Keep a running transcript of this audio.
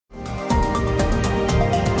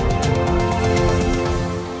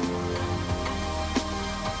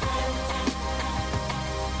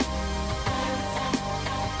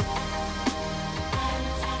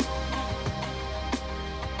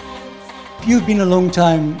you've been a long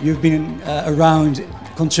time, you've been around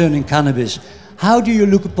concerning cannabis. How do you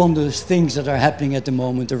look upon the things that are happening at the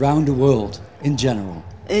moment around the world in general?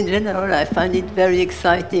 In general, I find it very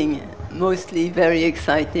exciting, mostly very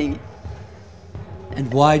exciting.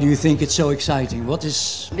 And why do you think it's so exciting? What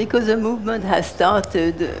is... Because a movement has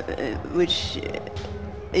started which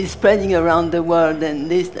is spreading around the world.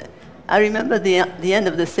 And this, I remember the end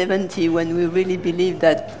of the 70s when we really believed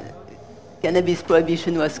that cannabis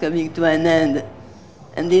prohibition was coming to an end.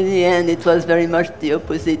 And in the end, it was very much the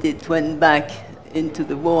opposite. It went back into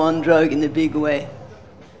the war on drug in a big way.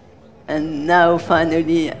 And now,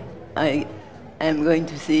 finally, I am going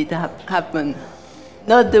to see it happen.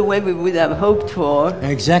 Not the way we would have hoped for.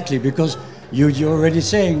 Exactly, because you're already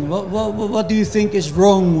saying, what do you think is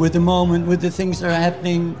wrong with the moment, with the things that are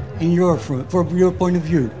happening in your, from your point of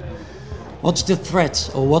view? What's the threat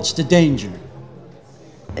or what's the danger?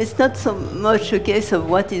 It's not so much a case of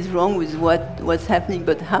what is wrong with what's happening,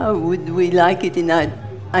 but how would we like it in an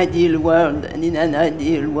ideal world? And in an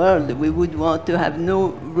ideal world, we would want to have no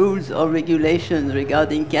rules or regulations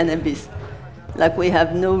regarding cannabis. Like we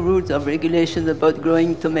have no rules or regulations about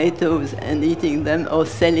growing tomatoes and eating them or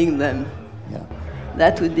selling them. Yeah.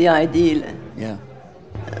 That would be ideal. Yeah.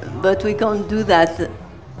 But we can't do that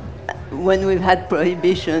when we've had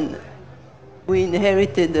prohibition. We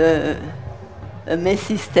inherited a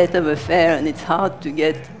messy state of affairs, and it's hard to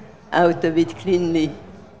get out of it cleanly.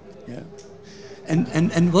 Yeah.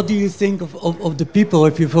 And what do you think of the people?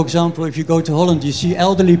 If you, for example, if you go to Holland, you see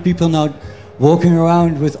elderly people now walking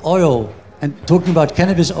around with oil and talking about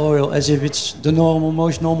cannabis oil as if it's the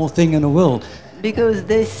most normal thing in the world. Because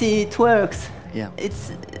they see it works. Yeah.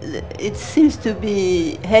 It seems to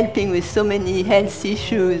be helping with so many health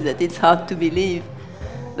issues that it's hard to believe.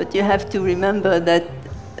 But you have to remember that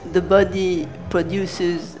the body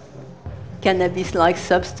produces cannabis-like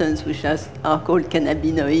substance, which are called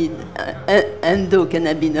cannabinoids,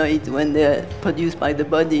 endocannabinoids, when they're produced by the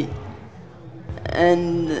body.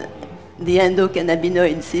 And the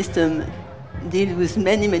endocannabinoid system deals with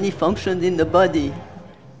many, many functions in the body,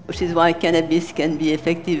 which is why cannabis can be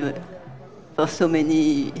effective for so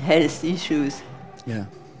many health issues. Yeah.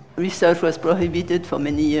 Research was prohibited for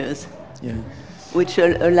many years, Yeah. which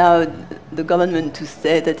allowed the government to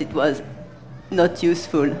say that it was not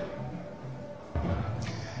useful.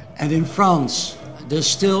 And in France, there's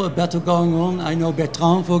still a battle going on. I know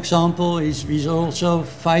Bertrand, for example, he's also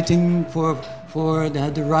fighting for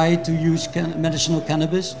the right to use medicinal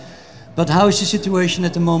cannabis. But how is the situation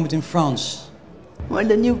at the moment in France? Well,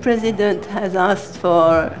 the new president has asked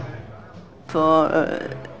for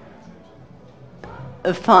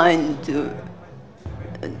a fine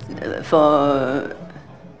for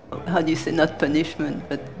how do you say, not punishment,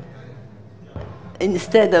 but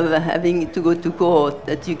instead of having to go to court,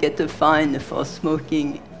 that you get a fine for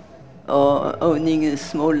smoking or owning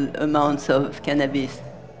small amounts of cannabis,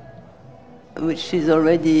 which is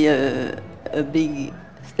already a big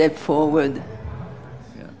step forward.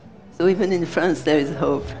 Yeah. So even in France there is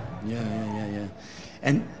hope. Yeah.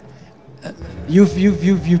 And you've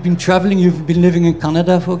been traveling, you've been living in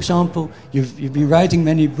Canada, for example. You've been writing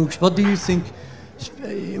many books. What do you think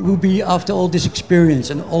will be, after all this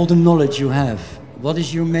experience and all the knowledge you have, what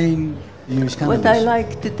is your main use cannabis? What I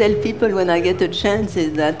like to tell people when I get a chance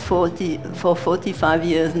is that for 45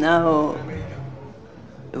 years now,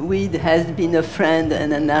 weed has been a friend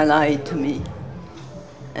and an ally to me.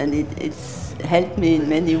 And it's helped me in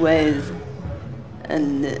many ways.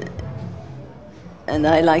 And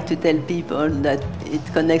I like to tell people that it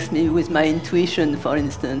connects me with my intuition, for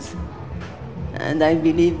instance. And I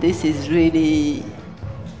believe this is really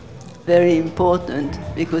very important,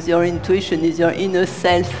 because your intuition is your inner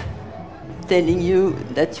self telling you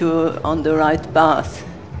that you're on the right path.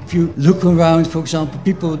 If you look around, for example,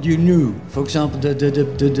 people you knew, for example,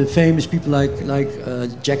 the famous people like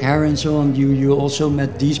Jack Harry and so on, you also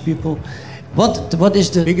met these people. What is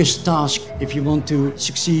the biggest task if you want to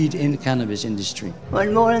succeed in the cannabis industry?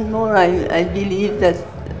 Well, more and more I believe that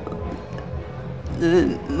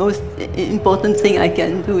the most important thing I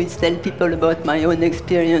can do is tell people about my own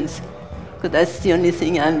experience, because that's the only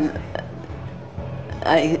thing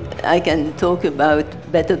I can talk about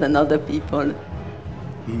better than other people.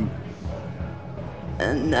 Mm.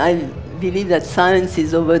 And I believe that science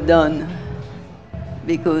is overdone,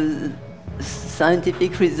 because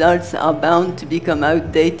scientific results are bound to become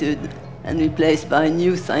outdated and replaced by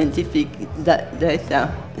new scientific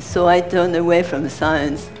data. So I turn away from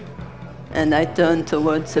science and I turn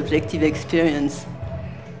towards subjective experience,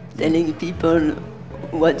 telling people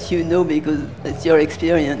what you know because it's your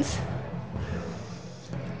experience.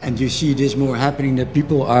 And you see this more happening, that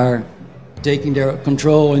people are taking their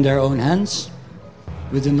control in their own hands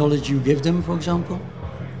with the knowledge you give them, for example?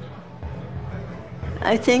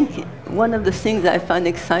 I think one of the things I find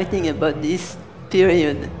exciting about this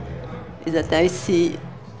period is that I see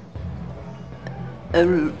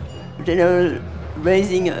a general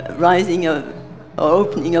rising of, or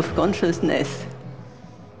opening of consciousness.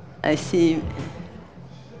 I see,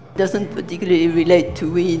 doesn't particularly relate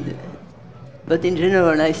to weed, but in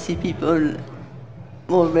general I see people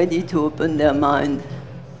more ready to open their mind.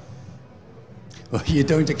 Well, you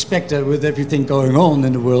don't expect that with everything going on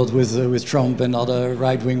in the world with Trump and other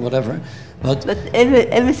right-wing whatever, but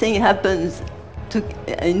everything happens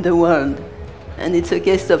in the world, and it's a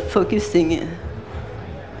case of focusing.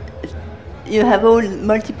 You have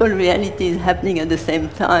multiple realities happening at the same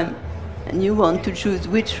time, and you want to choose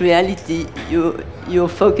which reality you're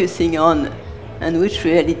focusing on and which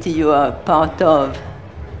reality you are part of.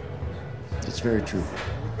 That's very true.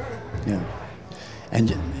 Yeah.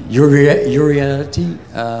 And your reality,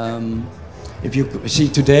 if you see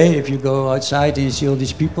today, if you go outside and you see all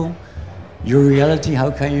these people, your reality, how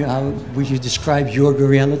would you describe your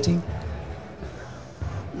reality?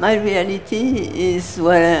 My reality is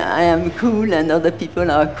where I am cool and other people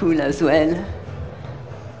are cool as well.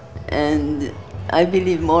 And I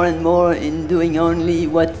believe more and more in doing only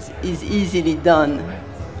what is easily done.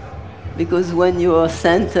 Because when you are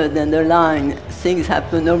centered and aligned, things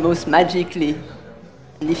happen almost magically.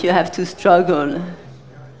 And if you have to struggle,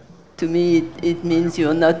 to me it means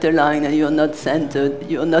you're not aligned and you're not centered,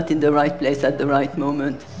 you're not in the right place at the right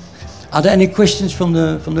moment. Are there any questions from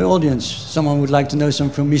the audience? Someone would like to know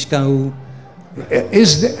something from Michka.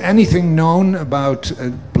 Is there anything known about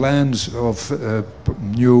plans of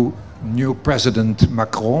new President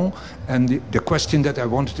Macron? And the question that I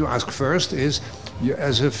wanted to ask first is, you,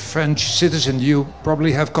 as a French citizen, you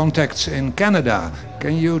probably have contacts in Canada.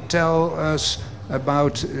 Can you tell us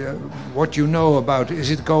about what you know about,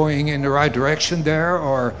 is it going in the right direction there,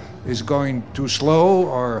 or is it going too slow,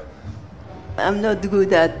 or? I'm not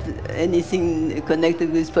good at anything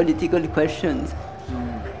connected with political questions.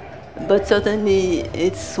 But certainly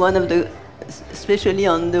it's one of the, especially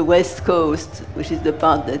on the West Coast, which is the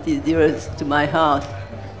part that is dearest to my heart,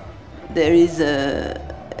 there is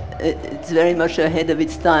it's very much ahead of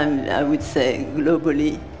its time, I would say,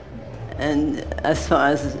 globally, and as far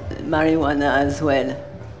as marijuana as well.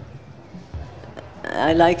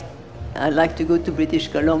 I like to go to British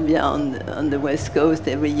Columbia on the West Coast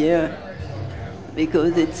every year,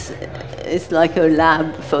 because it's like a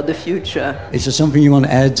lab for the future. Is there something you want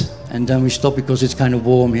to add, and then we stop because it's kind of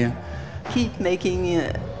warm here? Keep making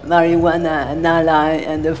marijuana an ally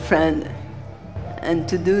and a friend, and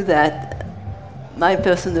to do that, my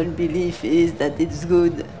personal belief is that it's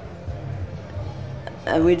good.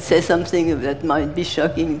 I will say something that might be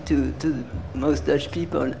shocking to most Dutch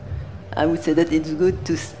people. I would say that it's good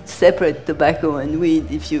to separate tobacco and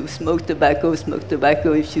weed. If you smoke tobacco, smoke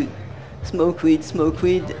tobacco. If you smoke weed, smoke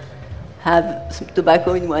weed. Have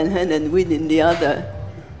tobacco in one hand and weed in the other,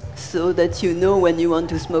 so that you know when you want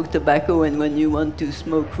to smoke tobacco and when you want to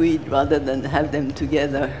smoke weed, rather than have them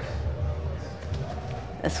together.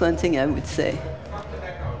 That's one thing I would say.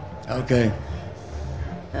 Okay.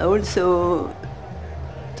 Also,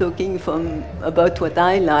 talking about what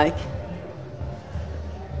I like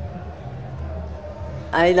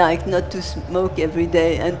not to smoke every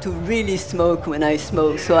day and to really smoke when I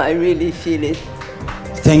smoke, so I really feel it.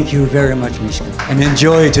 Thank you very much, Michka, and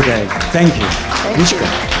enjoy today. Thank you. Thank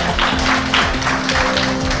Michka. you.